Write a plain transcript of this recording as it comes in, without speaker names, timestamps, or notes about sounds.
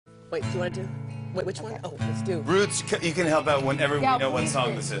Wait, do you want to do? Wait, which one? Oh, let's do. Roots, you can help out whenever we know what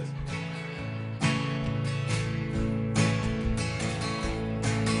song this is.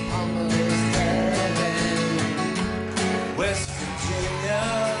 Almost heaven. West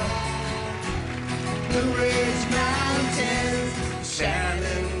Virginia, the rain.